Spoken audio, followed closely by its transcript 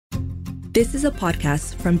This is a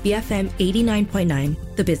podcast from BFM 89.9,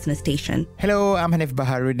 the business station. Hello, I'm Hanif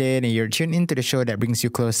Baharuddin and you're tuned into the show that brings you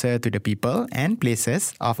closer to the people and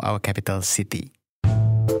places of our capital city.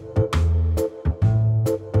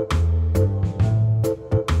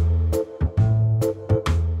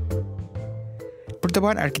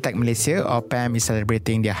 Pertubuhan Arkitek Malaysia or PAM is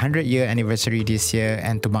celebrating their 100-year anniversary this year,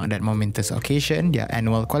 and to mark that momentous occasion, their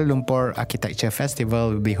annual Kuala Lumpur Architecture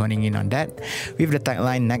Festival will be honing in on that. With the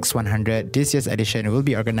tagline Next 100, this year's edition will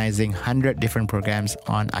be organising 100 different programs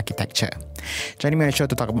on architecture. Joining me on the show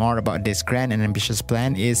to talk more about this grand and ambitious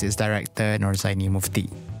plan is its director Norzaini Mufti.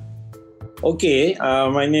 Okay,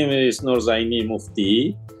 my name is Norzaini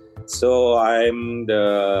Mufti. So I'm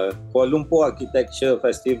the Kuala Lumpur Architecture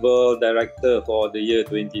Festival Director for the year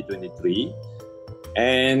 2023.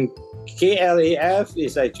 And KLAF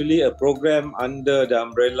is actually a program under the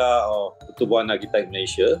umbrella of Pertubuhan Arkitek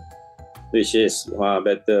Malaysia, which is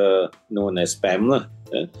better known as PAM.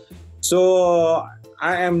 So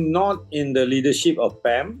I am not in the leadership of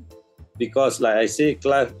PAM because, like I say,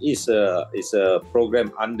 CLAF is a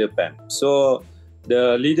program under PAM. So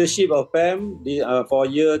the leadership of PAM for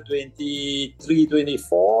year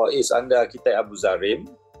 23-24 is under Architect Abu Zarim.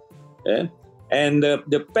 And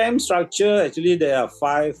the PAM structure, actually there are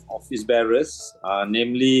 5 office bearers,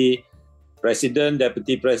 namely President,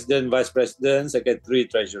 Deputy President, Vice President, Secretary,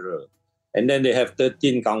 Treasurer. And then they have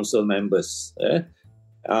 13 council members.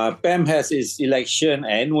 PAM has its election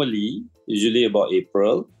annually, usually about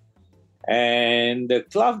April. And the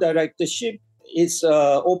CLAF directorship is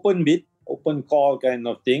open bid, open call kind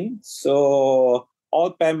of thing. So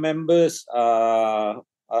all PAM members are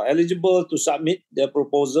eligible to submit their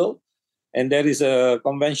proposal. And there is a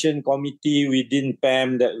convention committee within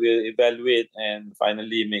PAM that will evaluate and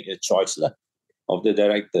finally make a choice of the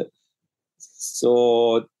director.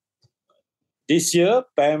 So this year,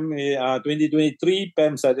 PAM 2023,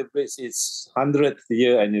 PAM celebrates its 100th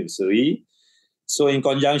year anniversary. So in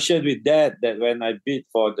conjunction with that when I bid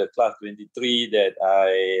for the CLAF 23, that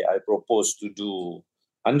I proposed to do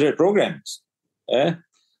 100 programs.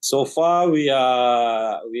 So far we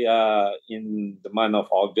are in the month of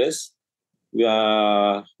August. We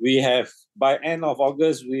have by end of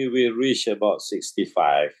August we will reach about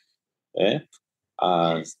 65.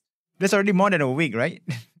 That's already more than a week, right?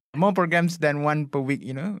 More programs than one per week,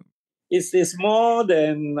 you know? It's more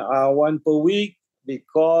than one per week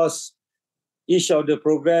because each of the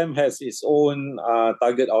program has its own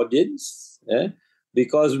target audience.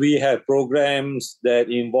 Because we have programs that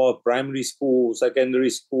involve primary school,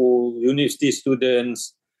 secondary school, university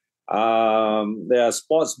students. There are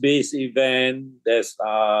sports-based events. There's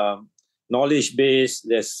knowledge-based.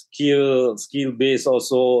 There's skill-based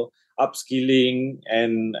also, upskilling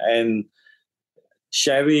and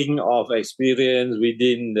sharing of experience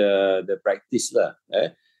within the practice.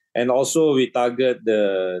 And also we target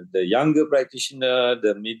the younger practitioner,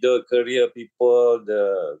 the middle career people,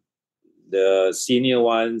 the senior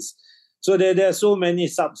ones. So there are so many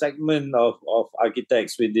sub-segments of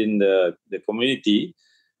architects within the community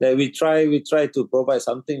that we try to provide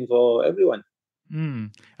something for everyone.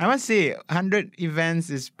 I must say, 100 events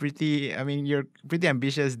is you're pretty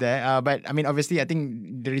ambitious there. But I mean, obviously, I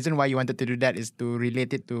think the reason why you wanted to do that is to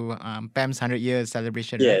relate it to PAM's 100-year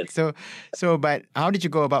celebration. Yes. Right? But how did you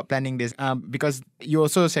go about planning this? Because you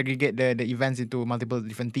also segregate the events into multiple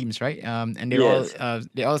different themes, right? And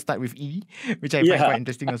they all start with E, which I find quite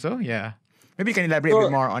interesting also. Yeah. Maybe you can elaborate a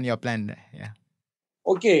bit more on your plan there. Yeah.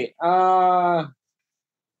 Okay.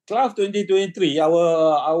 CLAF 2023,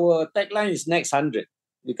 our tagline is Next 100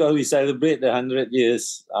 because we celebrate the 100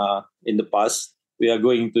 years in the past. We are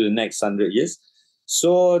going to the next 100 years.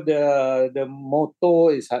 So the motto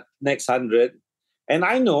is Next 100. And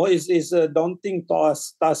I know it's a daunting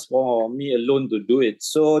task for me alone to do it.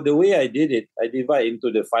 So the way I did it, I divide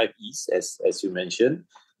into the 5 E's, as you mentioned.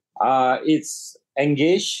 It's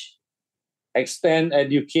engage, extend,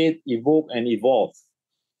 educate, evoke, and evolve.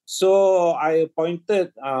 So I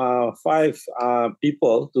appointed 5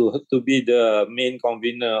 people to be the main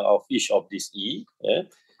convener of each of these E,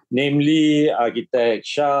 namely Architect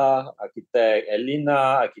Shah, Architect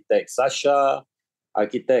Elina, Architect Sasha,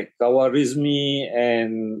 Architect Kawarizmi,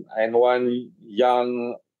 and one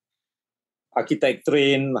young architect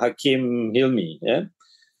trained Hakim Hilmi.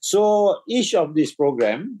 So each of these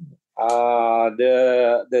program,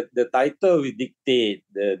 the title will dictate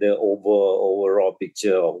the overall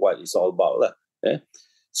picture of what it's all about.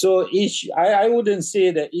 So I wouldn't say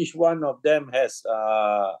that each one of them has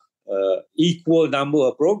equal number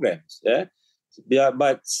of programs.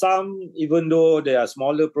 But some, even though they are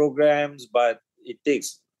smaller programs, but it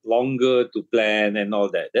takes longer to plan and all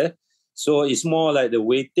that. So it's more like the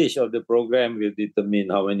weightage of the program will determine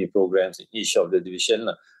how many programs in each of the division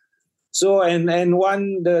lah. So and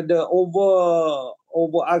the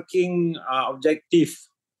overarching objective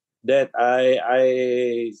that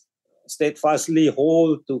I steadfastly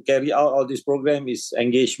hold to carry out all this program is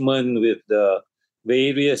engagement with the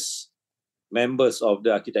various members of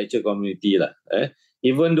the architecture community lah.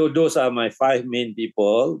 Even though those are my 5 main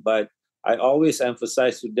people, but I always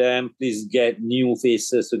emphasize to them, please get new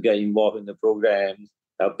faces to get involved in the program,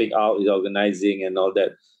 helping out with organizing and all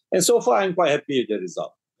that. And so far, I'm quite happy with the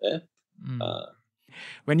result.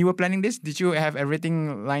 When you were planning this, did you have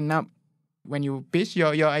everything lined up when you pitched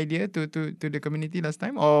your idea to the community last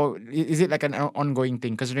time? Or is it like an ongoing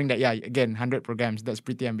thing, considering that, again, 100 programs, that's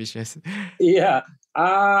pretty ambitious? Yeah.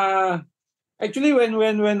 Actually,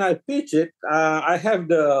 when I pitch it, I have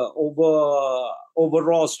the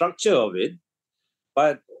overall structure of it.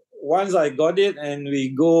 But once I got it and we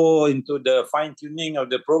go into the fine-tuning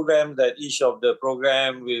of the program, that each of the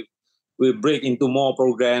program will break into more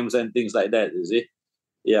programs and things like that, you see?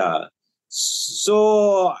 Yeah.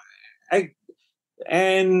 So, the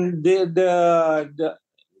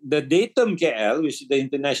Datum KL, which is the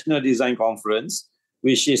International Design Conference,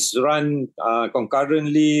 which is run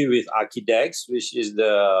concurrently with Archidex, which is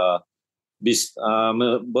the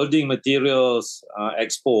building materials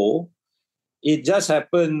expo. It just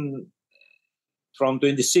happened from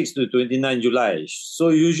 26 to 29 July. So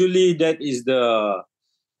usually that is the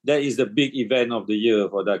big event of the year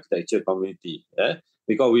for the architecture community,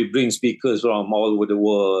 because we bring speakers from all over the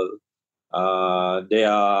world. There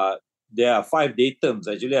are 5 datums.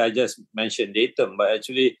 Actually, I just mentioned datum, but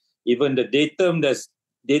actually even the datum, there's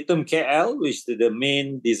Datum KL, which is the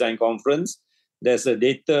main design conference. There's a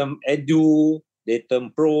Datum Edu,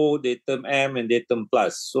 Datum Pro, Datum M, and Datum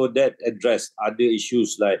Plus. So that address other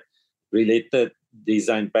issues like related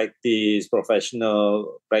design practice,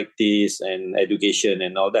 professional practice, and education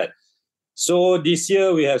and all that. So this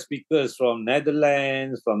year we have speakers from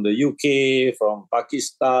Netherlands, from the UK, from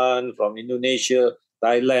Pakistan, from Indonesia,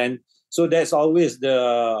 Thailand. So that's always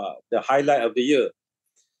the highlight of the year.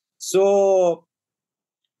 So,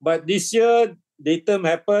 but this year, Datum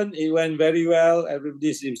happened. It went very well.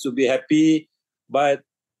 Everybody seems to be happy, but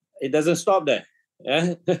it doesn't stop there.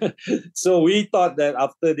 So we thought that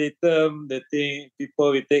after Datum,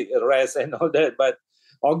 people will take a rest and all that. But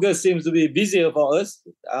August seems to be busier for us.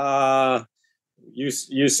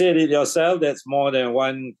 You said it yourself. That's more than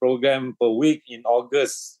 1 program per week in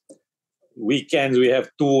August. Weekends we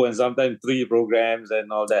have 2 and sometimes 3 programs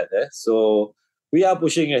and all that. So we are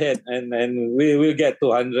pushing ahead, and we will get to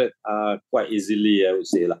 100 quite easily, I would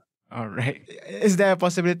say. All right. Is there a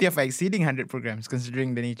possibility of exceeding 100 programs,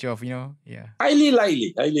 considering the nature of, Highly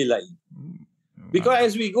likely. Because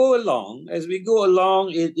as we go along,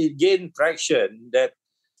 it gains traction that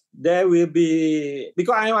there will be,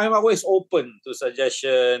 because I'm always open to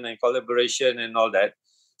suggestion and collaboration and all that.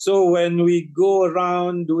 So when we go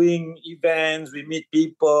around doing events, we meet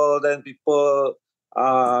people, then people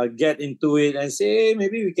get into it and say, hey,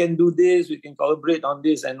 maybe we can do this, we can collaborate on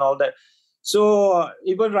this and all that. So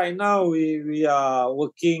even right now, we are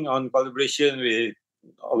working on collaboration with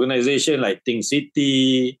organizations like Think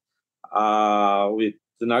City, with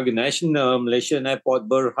Tenaga Nasional, Malaysian Airport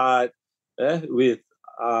Berhad, with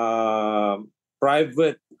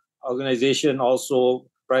private organization, also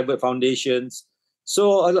private foundations.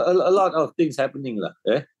 So a lot of things happening.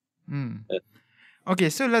 Okay,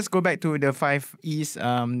 so let's go back to the 5 E's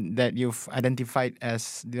that you've identified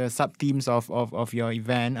as the sub-themes of your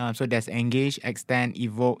event. So there's Engage, Extend,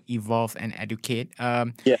 Evoke, Evolve, and Educate.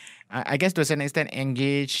 I guess to a certain extent,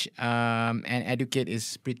 Engage and Educate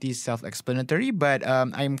is pretty self-explanatory, but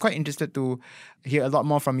I'm quite interested to hear a lot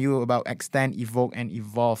more from you about Extend, Evoke, and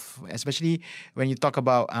Evolve, especially when you talk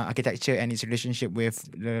about architecture and its relationship with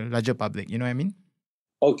the larger public. You know what I mean?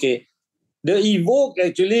 Okay. The Evoke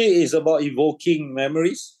actually is about evoking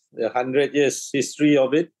memories, the 100 years history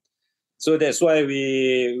of it. So that's why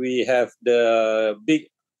we have the big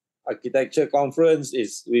architecture conference,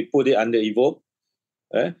 we put it under Evoke.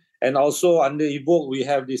 And also under Evoke, we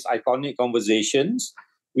have these iconic conversations.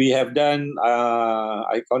 We have done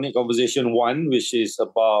Iconic Conversation 1, which is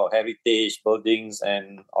about heritage, buildings,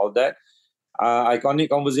 and all that. Iconic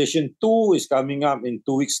Conversation 2 is coming up in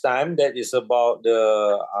 2 weeks' time. That is about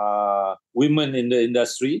the women in the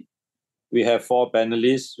industry. We have 4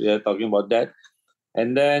 panelists. We are talking about that.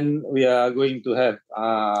 And then we are going to have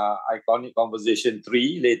Iconic Conversation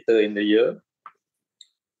 3 later in the year.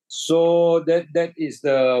 So that is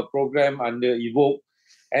the program under Evoke.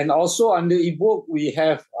 And also under Evoke, we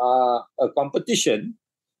have a competition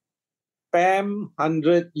PAM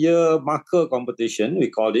 100-year marker competition, we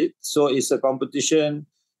call it. So it's a competition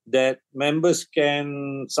that members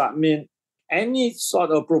can submit any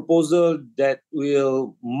sort of proposal that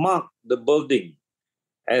will mark the building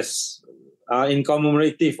as in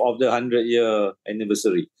commemorative of the 100-year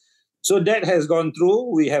anniversary. So that has gone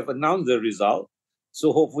through. We have announced the result.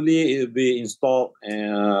 So hopefully it will be installed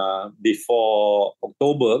before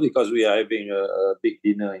October, because we are having a big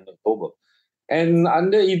dinner in October. And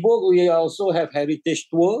under Evoke, we also have heritage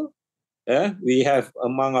tour. We have,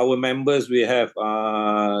 among our members, we have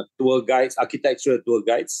tour guides, architectural tour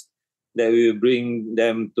guides that we will bring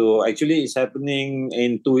them to. Actually, it's happening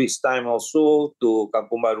in 2 weeks' time also to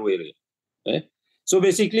Kampung Baru area. So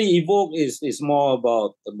basically, Evoke is more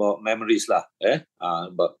about memories lah.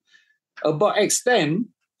 About Extend,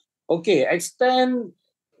 Extend,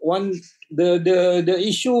 the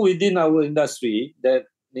issue within our industry that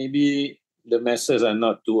maybe the masses are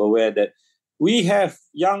not too aware, that we have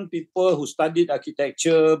young people who studied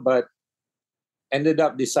architecture but ended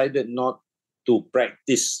up decided not to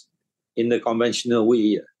practice in the conventional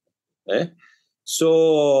way.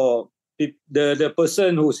 So the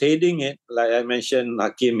person who's heading it, like I mentioned,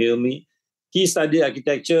 Hakim Hilmi, he studied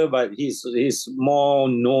architecture, but he's more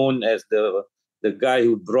known as the guy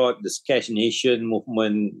who brought the Sketch Nation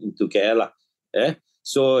movement into KL.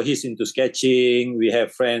 So he's into sketching. We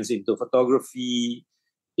have friends into photography,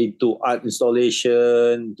 into art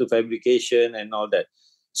installation, into fabrication and all that.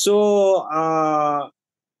 So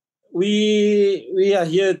we are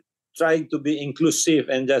here trying to be inclusive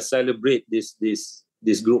and just celebrate this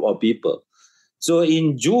group of people. So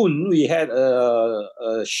in June, we had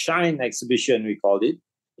a Shine exhibition, we called it,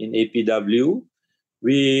 in APW.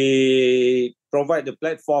 We provide the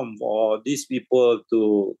platform for these people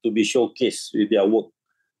to be showcased with their work.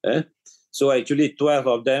 So actually 12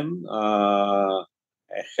 of them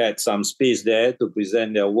had some space there to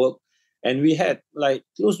present their work. And we had like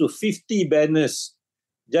close to 50 banners,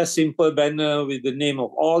 just simple banner with the name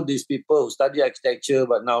of all these people who study architecture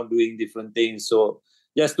but now doing different things. So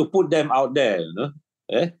just to put them out there,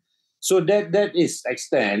 So that is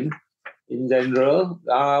Extend in general.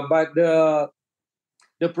 But the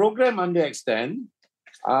program under Extend,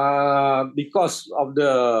 because of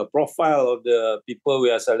the profile of the people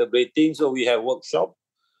we are celebrating, so we have workshop.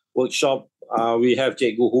 We have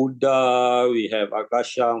Cikgu Huda, we have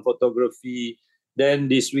Akashang photography. Then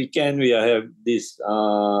this weekend we have this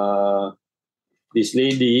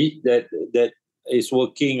lady that is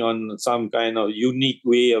working on some kind of unique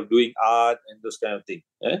way of doing art and those kind of things.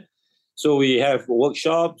 So we have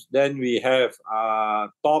workshops, then we have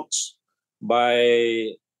talks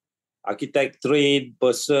by architect trained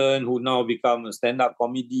person who now become a stand-up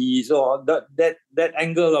comedy. So that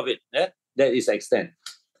angle of it, that is Extend.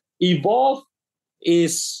 Evolve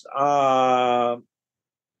is, I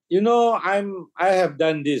have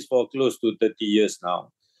done this for close to 30 years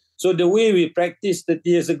now. So the way we practiced 30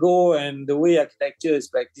 years ago and the way architecture is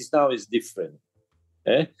practiced now is different.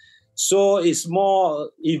 So it's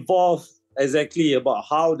more evolved exactly about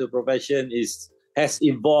how the profession has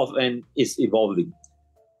evolved and is evolving.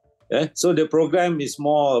 So the program is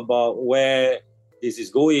more about where this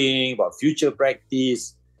is going, about future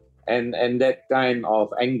practice, and that kind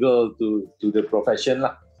of angle to the profession.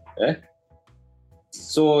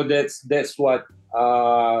 So that's what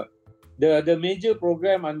the major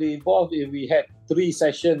program under Evolve. We had 3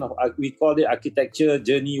 sessions of, we call it Architecture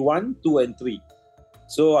Journey 1, 2 and 3.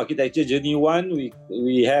 So Architecture Journey 1,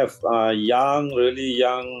 we have really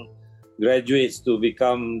young graduates to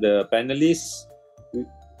become the panelists.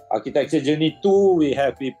 Architecture Journey 2, we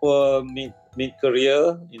have people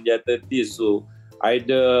mid-career in their 30s who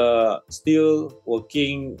either still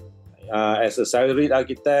working as a salaried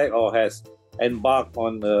architect or has embarked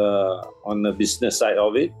on the business side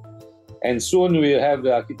of it. And soon we'll have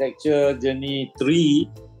the Architecture Journey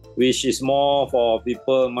 3, which is more for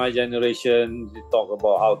people my generation to talk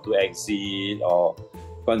about how to exit or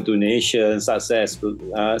continuation, successor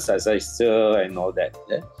and all that.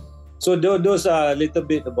 So those are a little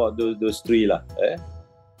bit about those 3 lah.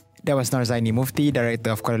 That was Norzaini Mufti,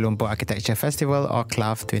 Director of Kuala Lumpur Architecture Festival or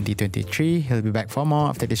CLAF 2023. He'll be back for more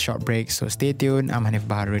after this short break, so stay tuned. I'm Hanif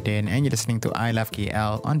Baharuddin and you're listening to I Love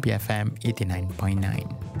KL on BFM 89.9.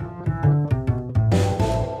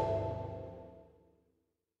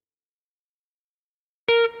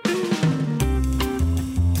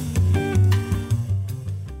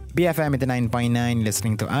 BFM 89.9,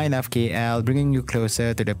 listening to I Love KL, bringing you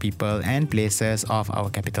closer to the people and places of our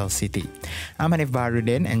capital city. I'm Hanif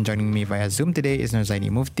Baharudin, and joining me via Zoom today is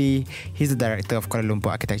Nurzaini Mufti. He's the director of Kuala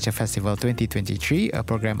Lumpur Architecture Festival 2023, a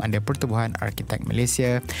program under Pertubuhan Arkitek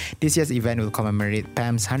Malaysia. This year's event will commemorate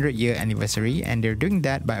PAM's 100-year anniversary, and they're doing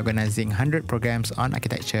that by organising 100 programs on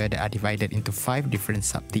architecture that are divided into 5 different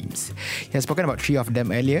sub-themes. He has spoken about 3 of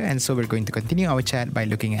them earlier, and so we're going to continue our chat by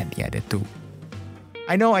looking at the other 2.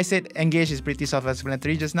 I know I said engage is pretty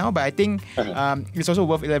self-explanatory just now, but I think it's also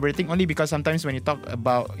worth elaborating, only because sometimes when you talk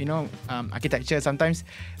about architecture, sometimes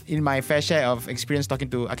in my fair share of experience talking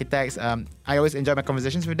to architects, I always enjoy my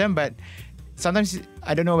conversations with them, but sometimes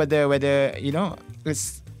I don't know whether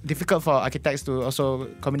it's difficult for architects to also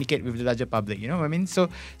communicate with the larger public. You know what I mean? So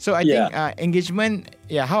I think engagement.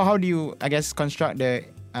 Yeah, how do you construct the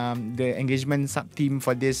engagement sub-theme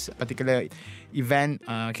for this particular event,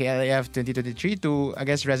 KLAF 2023, to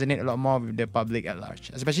resonate a lot more with the public at large,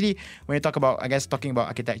 especially when you talk about talking about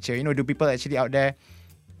architecture. Do people actually out there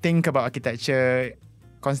think about architecture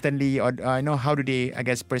constantly, or how do they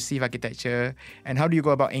perceive architecture, and how do you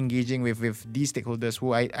go about engaging with these stakeholders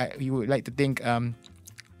who you would like to think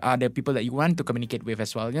are the people that you want to communicate with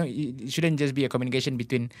as well? It shouldn't just be a communication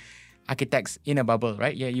between architects in a bubble,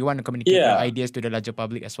 right? Yeah, you want to communicate your ideas to the larger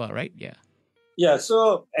public as well, right? Yeah,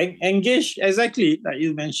 so engage, exactly like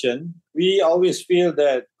you mentioned. We always feel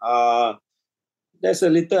that there's a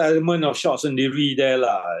little element of short sendiri there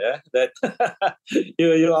lah. Yeah, that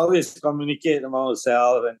you always communicate among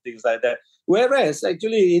yourself and things like that. Whereas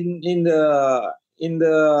actually in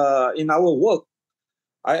our work,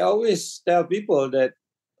 I always tell people that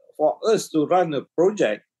for us to run a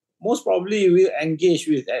project, most probably we'll engage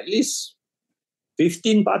with at least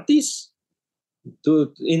 15 parties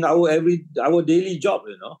in our daily job,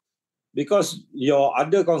 because your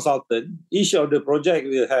other consultant, each of the project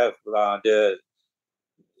will have the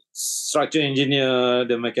structure engineer,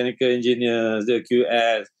 the mechanical engineers, the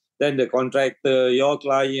QS, then the contractor, your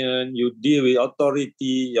client, you deal with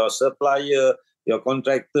authority, your supplier, your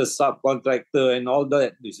contractor, subcontractor, and all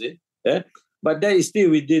that, you see. Yeah? But that is still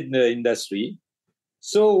within the industry.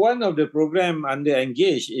 So one of the program under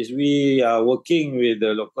Engage is we are working with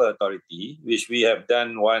the local authority, which we have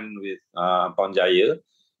done one with Pang Jaya,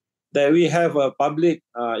 that we have a public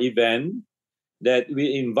event that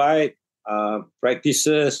we invite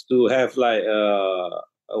practitioners to have like a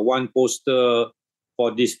one poster for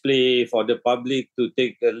display for the public to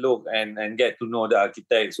take a look and get to know the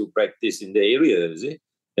architects who practice in the area. You see?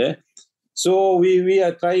 Yeah? So we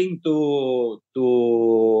are trying to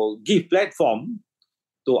give platform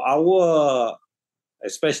to our,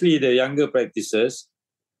 especially the younger practitioners,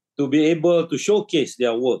 to be able to showcase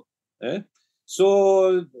their work.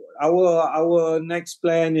 So our next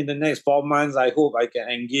plan in the next 4 months, I hope I can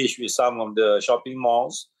engage with some of the shopping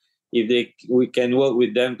malls. If we can work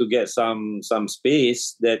with them to get some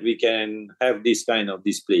space that we can have this kind of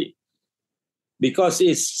display. Because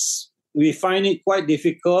we find it quite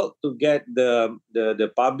difficult to get the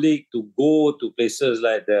public to go to places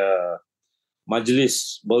like the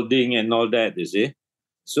Majlis building and all that, you see.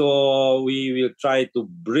 So we will try to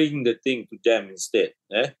bring the thing to them instead.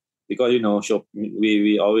 Because,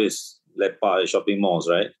 we always lepak at shopping malls,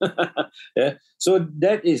 right? Yeah. So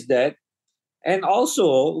that is that. And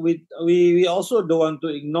also, we also don't want to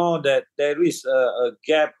ignore that there is a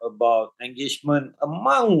gap about engagement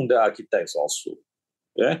among the architects also.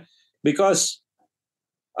 Yeah? Because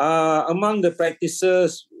among the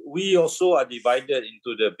practitioners, we also are divided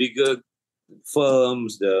into the bigger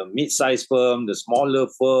firms, the mid-sized firm, the smaller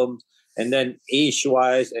firms, and then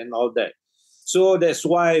age-wise and all that. So that's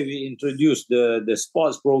why we introduced the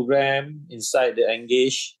sports program inside the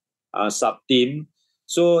Engage sub-team.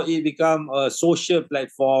 So it become a social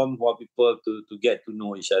platform for people to get to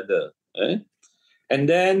know each other. And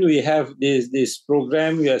then we have this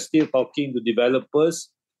program, we are still talking to developers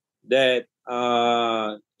that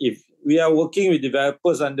if we are working with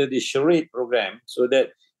developers under the Charade program, so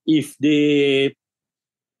that if they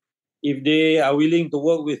are willing to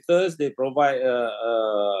work with us, they provide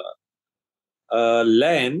a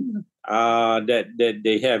land that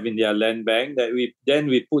they have in their land bank, that we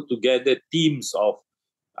put together teams of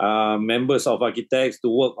members of architects to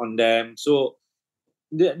work on them. So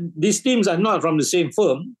these teams are not from the same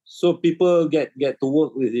firm, so people get to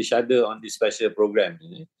work with each other on this special program.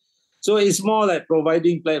 So it's more like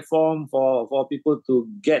providing platform for people to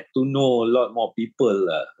get to know a lot more people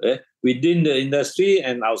within the industry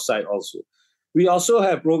and outside also. We also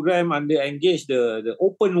have program under Engage, the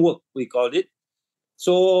open work, we call it.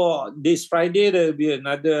 So this Friday, there will be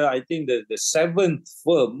another, I think the 7th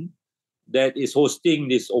firm that is hosting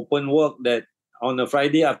this open work, that on a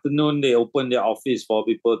Friday afternoon they open their office for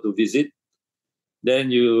people to visit.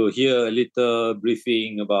 Then you hear a little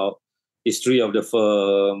briefing about history of the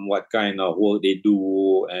firm, what kind of work they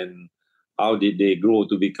do, and how did they grow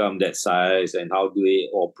to become that size, and how do they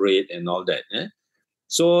operate and all that.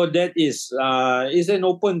 So that is an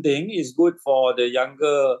open thing. It's good for the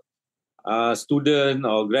younger student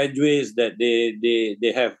or graduates that they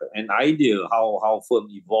have an idea how firm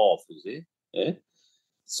evolve. You see,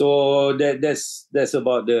 so that's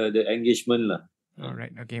about the engagement lah. All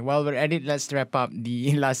right. Okay. While we're at it, let's wrap up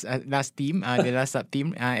the last team, the last sub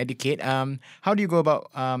team, educate. How do you go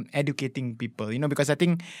about educating people? Because I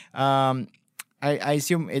think I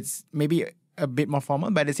assume it's maybe a bit more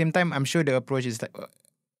formal, but at the same time, I'm sure the approach is like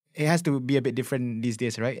it has to be a bit different these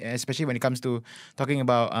days, right? Especially when it comes to talking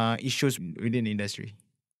about issues within the industry.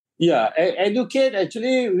 Yeah, educate.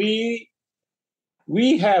 Actually,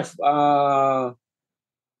 we have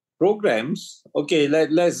programs. Okay,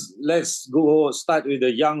 let's go start with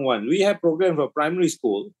the young one. We have program for primary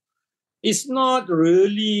school. It's not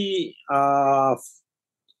really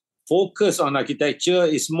focused on architecture.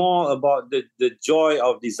 It's more about the joy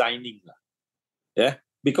of designing. Yeah,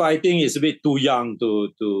 because I think it's a bit too young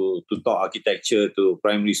to talk architecture to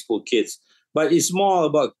primary school kids. But it's more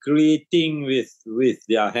about creating with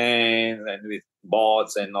their hands and with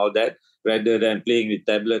boards and all that, rather than playing with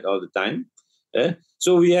tablet all the time.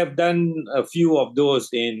 So we have done a few of those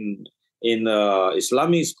in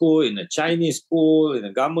Islamic school, in a Chinese school, in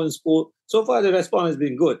a government school. So far, the response has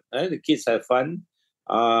been good. The kids have fun.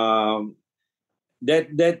 That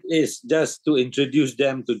is just to introduce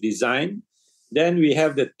them to design. Then we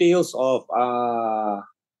have the Tales of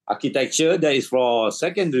Architecture. That is for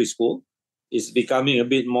secondary school. It's becoming a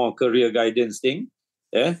bit more career guidance thing.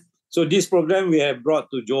 So this program we have brought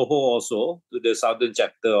to Johor also, to the southern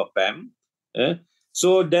chapter of PAM.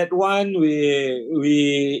 So that one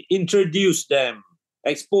we introduce them,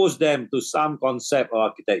 expose them to some concept of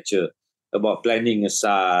architecture, about planning a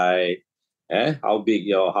site, how big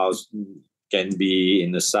your house can be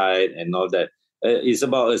in the site and all that. It's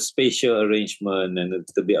about a spatial arrangement and a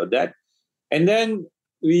little bit of that. And then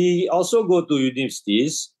we also go to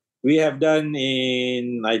universities. We have done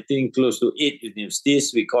in, I think, close to 8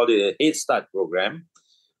 universities. We call it a Head Start program.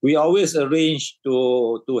 We always arrange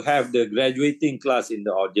to have the graduating class in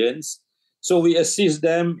the audience. So we assist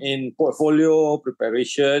them in portfolio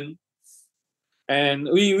preparation. And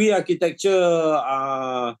we architecture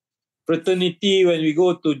fraternity, when we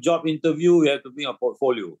go to job interview, we have to bring a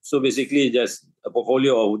portfolio. So basically just a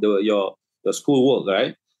portfolio of your school work,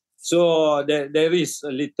 right? So there is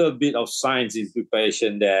a little bit of science in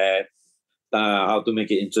preparation there, how to make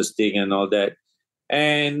it interesting and all that.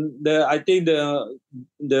 And I think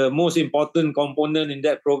the most important component in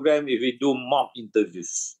that program is we do mock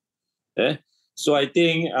interviews. So I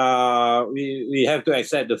think we have to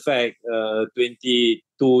accept the fact 22,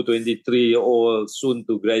 23-year-old soon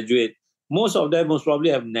to graduate, most of them most probably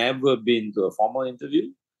have never been to a formal interview.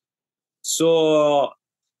 So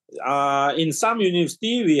in some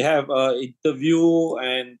university, we have an interview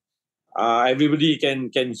and everybody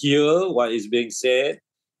can hear what is being said.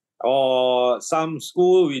 Or some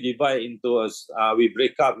school, we divide into we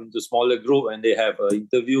break up into smaller group and they have an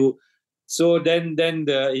interview. So then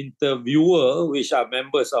the interviewer, which are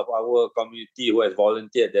members of our community who has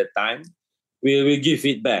volunteered at that time, will give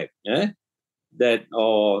feedback. That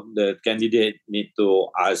or the candidate need to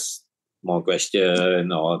ask more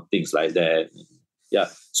questions or things like that. Yeah.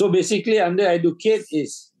 So basically, under Educate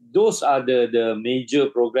those are the major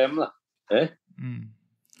program lah.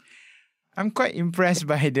 I'm quite impressed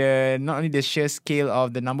by not only the sheer scale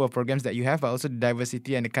of the number of programs that you have, but also the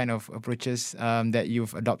diversity and the kind of approaches that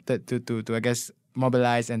you've adopted to I guess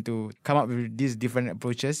mobilize and to come up with these different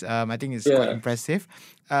approaches. I think it's quite impressive.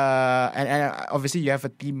 And obviously you have a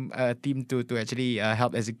team to actually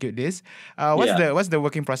help execute this. What's the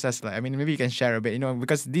working process like? I mean, maybe you can share a bit,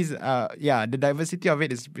 because these the diversity of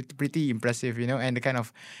it is pretty impressive, and the kind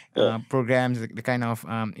of programs, the kind of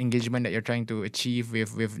engagement that you're trying to achieve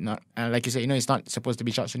with not like you said, it's not supposed to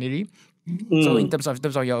be short scenery. So in terms of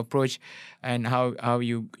your approach and how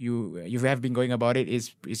you have been going about it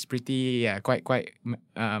is pretty quite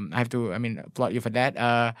I have to applaud you for that.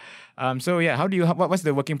 So what's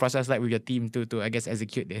the working process like with your team to I guess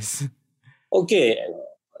execute this? Okay,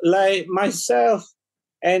 like myself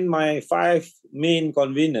and my 5 main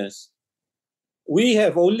conveners, we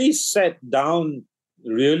have only sat down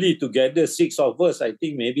really together, 6 of us, I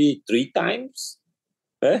think maybe 3 times.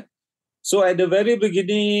 So at the very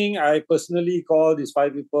beginning, I personally call these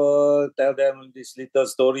 5 people, tell them this little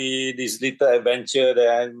story, this little adventure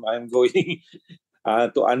that I'm going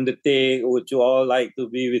to undertake. Would you all like to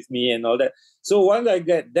be with me and all that? So once I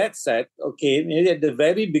get that set, okay, maybe at the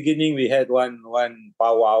very beginning we had one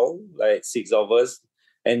powwow, like 6 of us,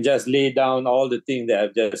 and just lay down all the things that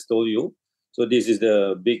I've just told you. So this is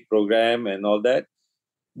the big program and all that.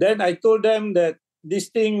 Then I told them that this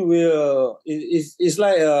thing is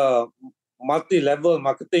like a multi-level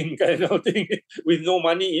marketing kind of thing with no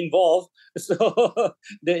money involved. So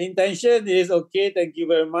the intention is, okay, thank you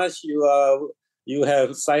very much. You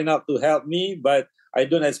have signed up to help me, but I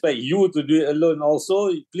don't expect you to do it alone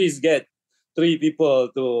also. Please get 3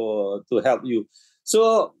 people to help you.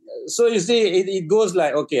 So you see, it goes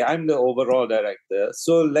like, okay, I'm the overall director.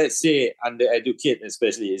 So let's say under Educate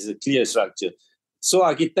especially, is a clear structure. So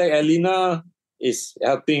Architect Elena is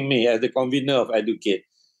helping me as the convener of Educate.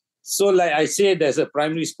 So like I said, there's a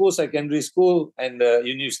primary school, secondary school, and the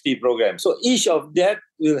university program. So each of that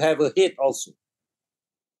will have a head also.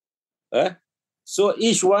 So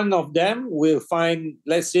each one of them will find,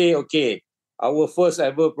 let's say, okay, our first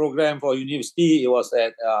ever program for university, it was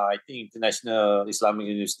at, I think, International Islamic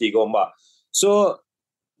University, Gombak. So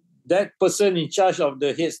that person in charge of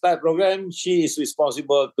the Head Start program, she is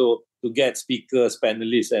responsible to get speakers,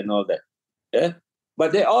 panelists, and all that. Yeah,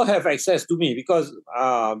 but they all have access to me because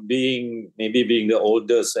being the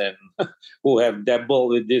oldest and who have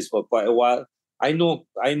dabbled with this for quite a while, I know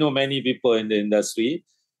many people in the industry.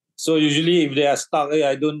 So usually if they are stuck,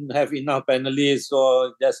 I don't have enough panelists,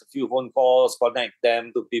 so just a few phone calls, connect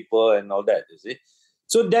them to people and all that, you see.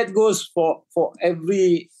 So that goes for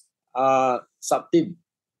every sub-team.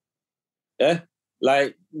 Yeah?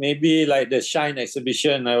 Like maybe like the Shine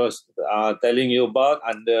exhibition I was telling you about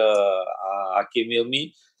under Hakim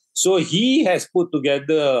Ilmi. So he has put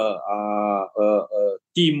together a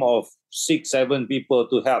team of 6-7 people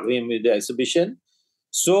to help him with the exhibition.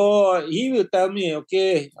 So he will tell me,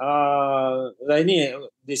 okay, Raini,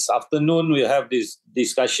 this afternoon we'll have this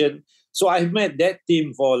discussion. So I've met that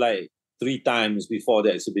team for like 3 times before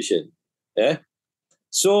the exhibition. Yeah.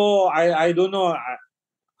 So I don't know.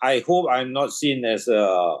 I hope I'm not seen as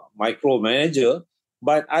a micromanager,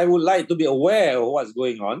 but I would like to be aware of what's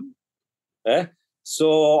going on.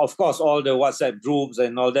 So of course all the WhatsApp groups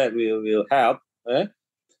and all that will help.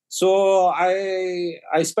 So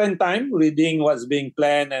I spend time reading what's being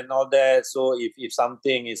planned and all that. So if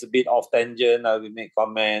something is a bit off tangent, I will make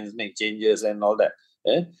comments, make changes and all that.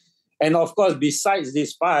 And of course, besides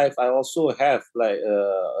these 5, I also have like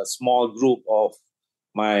a small group of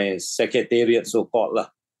my secretariat, so-called.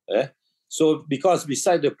 So because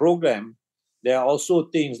beside the program, there are also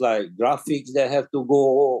things like graphics that have to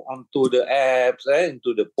go onto the apps,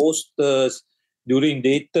 into the posters. During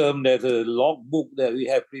datum, there's a logbook that we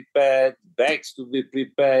have prepared, bags to be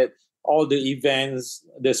prepared, all the events,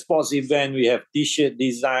 the sports event, we have T-shirt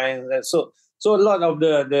designs. And so a lot of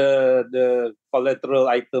the collateral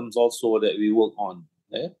items also that we work on.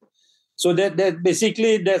 So that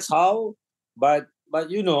basically that's how, but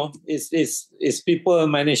you know, it's people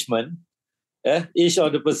management. Each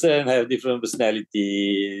of the person have different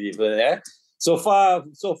personality, different. So far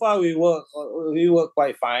we work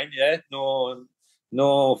quite fine.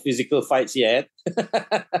 No physical fights yet.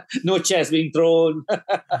 No chairs being thrown.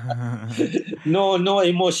 no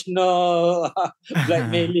emotional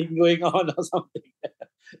blackmailing going on or something.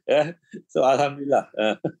 So Alhamdulillah.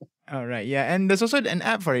 All right, yeah, and there's also an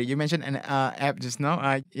app for it. You mentioned an app just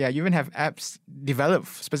now. You even have apps developed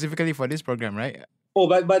specifically for this program, right? Oh,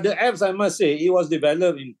 but the apps, I must say, it was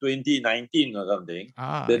developed in 2019 or something.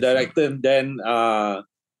 The director then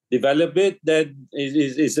developed it. That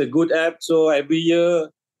is a good app. So every year,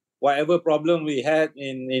 whatever problem we had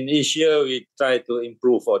in each year, we try to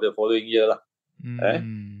improve for the following year.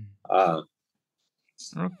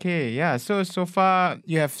 Okay, yeah. So far,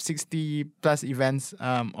 you have 60 plus events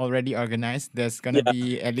already organized. There's gonna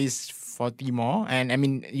be at least 40 more, and I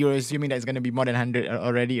mean, you're assuming that it's gonna be more than 100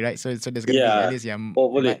 already, right? So there's gonna be at least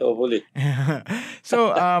hopefully.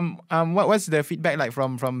 So what's the feedback like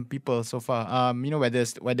from people so far?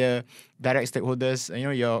 Whether direct stakeholders,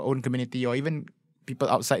 your own community, or even people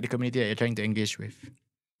outside the community that you're trying to engage with.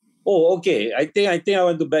 Oh, okay. I think I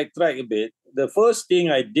want to backtrack a bit. The first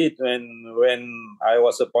thing I did when I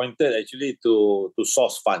was appointed actually to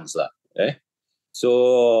source funds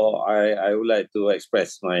So I would like to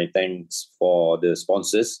express my thanks for the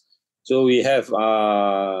sponsors. So we have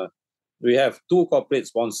 2 corporate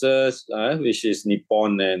sponsors, which is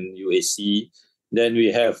Nippon and UAC. Then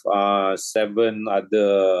we have 7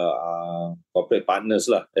 other corporate partners .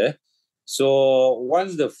 So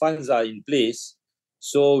once the funds are in place,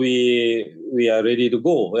 so we are ready to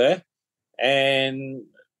go. And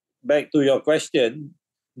back to your question,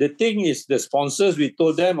 the thing is the sponsors, we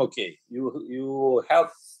told them, okay, you help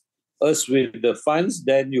us with the funds,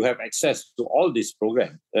 then you have access to all this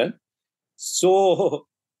program. So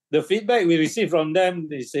the feedback we received from them,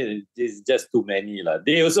 they say it's just too many.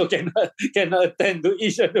 They also cannot attend to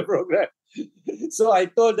each of the program. So I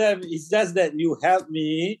told them, it's just that you help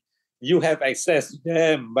me, you have access to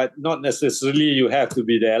them, but not necessarily you have to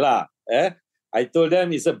be there. I told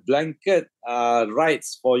them it's a blanket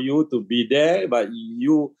rights for you to be there, but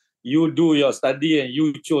you do your study and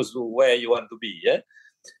you choose where you want to be.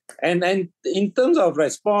 And in terms of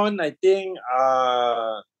response, I think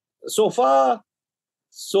so far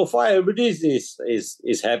everybody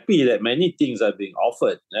is happy that many things are being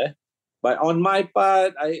offered. But on my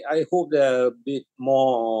part, I hope there are a bit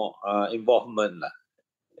more involvement.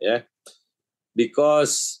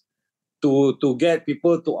 Because to get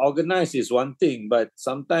people to organize is one thing, but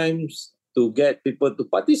sometimes to get people to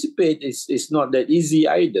participate is not that easy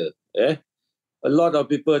either. A lot of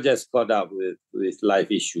people just caught up with life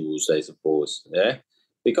issues, I suppose.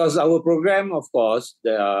 Because our program, of course,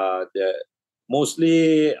 they're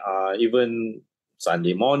mostly even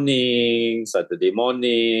Sunday morning, Saturday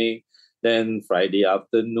morning, then Friday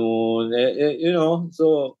afternoon,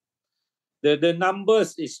 so the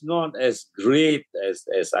numbers is not as great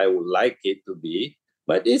as I would like it to be,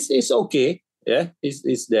 but it's okay.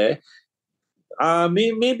 It's there.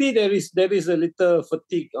 Maybe there is a little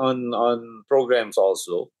fatigue on programs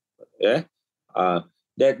also. That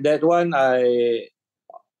one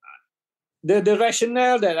the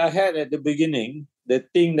rationale that I had at the beginning, the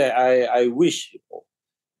thing that I wish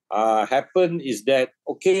happen is that,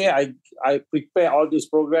 okay, I prepare all this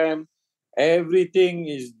program, everything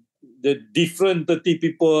is the different 30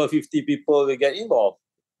 people, 50 people will get involved.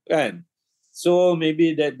 So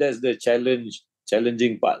maybe that's the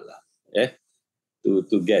challenging part.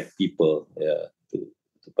 To get people to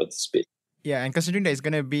participate. Yeah, and considering that it's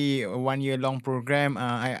going to be a 1 year long program,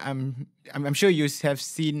 I'm sure you have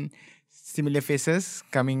seen similar faces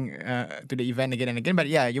coming to the event again and again. But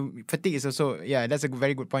yeah, fatigue is also, that's a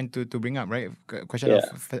very good point to bring up, right? Question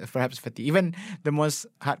of perhaps fatigue. Even the most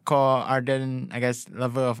hardcore, ardent, I guess,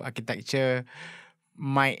 lover of architecture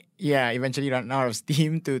might eventually run out of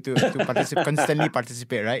steam to constantly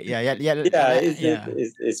participate, right?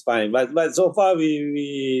 It's fine, but so far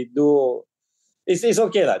we do it's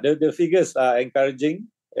okay lah. The figures are encouraging.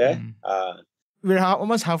 We're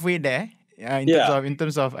almost halfway there. In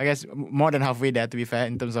terms of I guess more than halfway there, to be fair,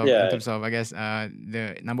 in terms of I guess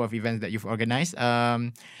the number of events that you've organized.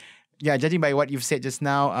 Judging by what you've said just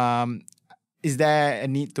now, is there a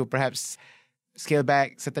need to perhaps scale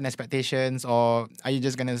back certain expectations, or are you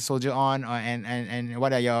just going to soldier on, and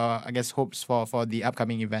what are your, I guess, hopes for the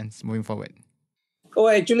upcoming events moving forward?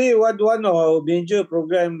 Actually, one of our major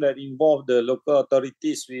program that involved the local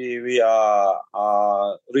authorities, we are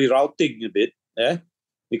rerouting a bit,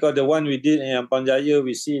 because the one we did in Ampang Jaya,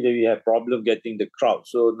 we see that we have problem getting the crowd.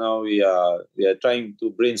 So now we are trying to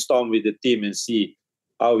brainstorm with the team and see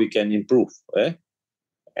how we can improve.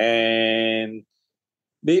 And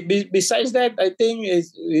besides that, I think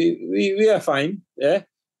we are fine.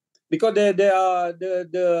 Because there are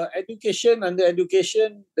the education, under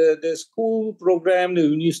education, the school program, the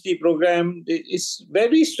university program, is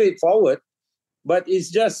very straightforward. But it's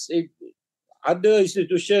just other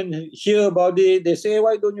institutions hear about it, they say,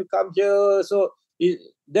 why don't you come here? So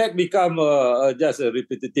that become just a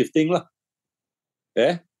repetitive thing.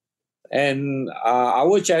 And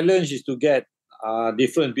our challenge is to get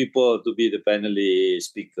different people to be the panelists,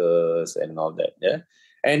 speakers, and all that.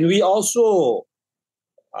 And we also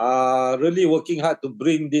are really working hard to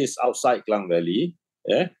bring this outside Klang Valley.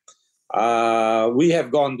 We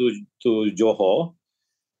have gone to Johor.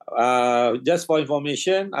 Just for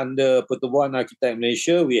information, under Pertubuhan Architect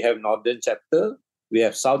Malaysia, we have Northern Chapter, we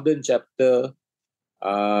have Southern Chapter,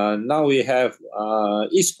 now we have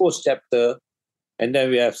East Coast Chapter, and then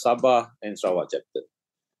we have Sabah and Sarawak Chapter.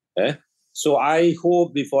 So I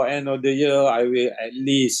hope before end of the year, I will at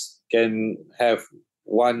least can have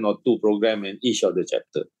 1 or 2 program in each of the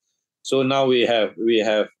chapter. So now we have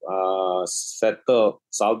settled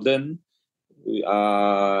Southern,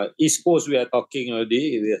 East Coast. We are talking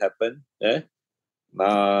already. It will happen.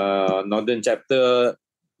 Northern Chapter,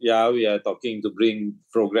 we are talking to bring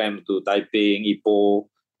program to Taiping, Ipoh,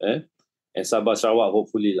 and Sabah Sarawak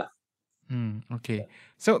hopefully lah. Okay.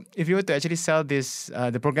 So if you were to actually sell this,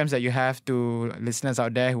 the programs that you have to listeners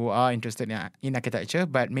out there who are interested in architecture,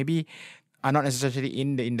 but maybe are not necessarily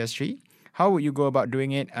in the industry, how would you go about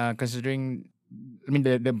doing it, considering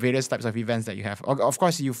the various types of events that you have? Of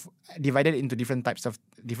course, you've divided into different types of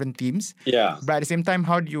different teams. Yeah. But at the same time,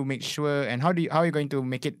 how do you make sure, and how are you going to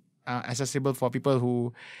make it accessible for people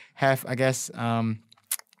who have, I guess, a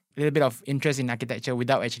little bit of interest in architecture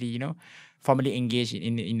without actually, formally engaged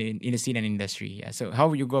in the scene and industry? Yeah. So how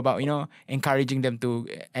would you go about, encouraging them to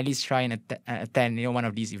at least try and attend, one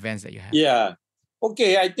of these events that you have? Yeah.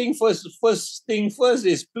 Okay. I think first thing first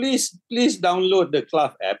is please download the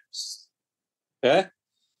Clough apps. Yeah.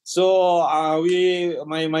 So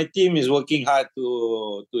my team is working hard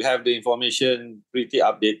to have the information pretty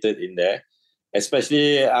updated in there,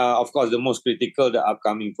 especially of course the most critical, the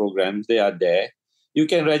upcoming programs, they are there. You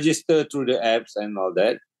can register through the apps and all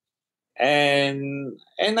that. And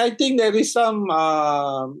I think there is some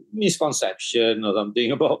misconception or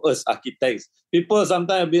something about us architects. People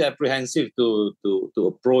sometimes a bit apprehensive to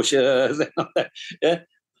approach us and all that. Yeah.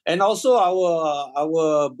 And also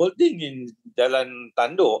our building in Jalan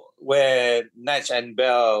Tanduk, where Natch and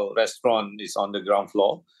Bell restaurant is on the ground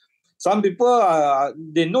floor. Some people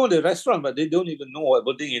they know the restaurant, but they don't even know what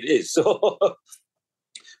building it is. So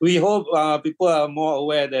we hope people are more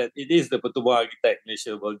aware that it is the Pertubuhan Architect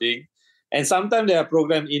Malaysia building. And sometimes there are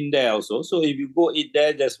programs in there also. So if you go eat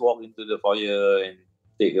there, just walk into the foyer and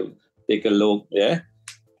take a look. Yeah.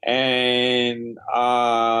 And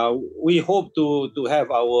we hope to have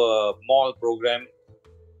our mall program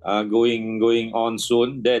going on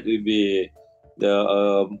soon. That will be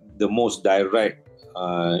the most direct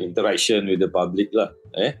interaction with the public lah.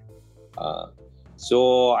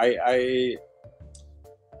 So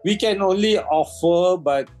we can only offer,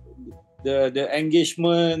 but the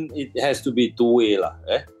engagement, it has to be two-way lah.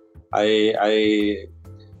 I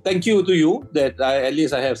thank you to you that at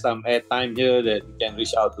least I have some airtime here that we can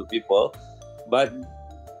reach out to people. But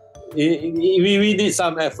we need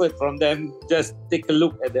some effort from them. Just take a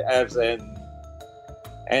look at the apps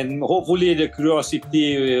and hopefully the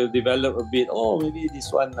curiosity will develop a bit. Oh, maybe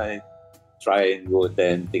this one I try and go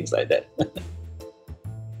attend, things like that.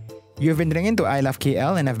 You've been tuning into I Love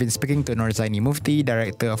KL, and I've been speaking to Norzaini Mufti,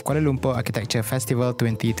 Director of Kuala Lumpur Architecture Festival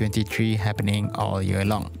 2023, happening all year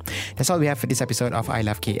long. That's all we have for this episode of I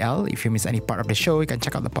Love KL. If you miss any part of the show, you can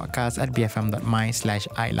check out the podcast at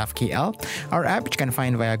bfm.my/ilovekl, our app which you can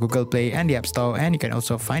find via Google Play and the App Store, and you can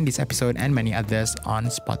also find this episode and many others on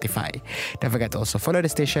Spotify. Don't forget to also follow the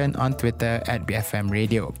station on Twitter at BFM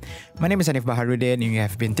Radio. My name is Hanif Baharuddin, and you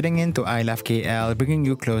have been tuning in to I Love KL, bringing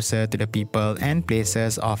you closer to the people and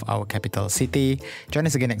places of our capital city. Join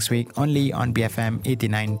us again next week only on BFM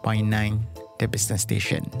 89.9, the business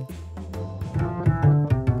station.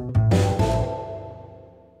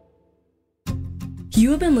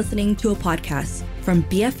 You have been listening to a podcast from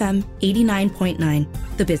BFM 89.9,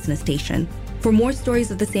 the business station. For more stories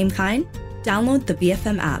of the same kind, download the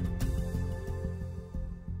BFM app.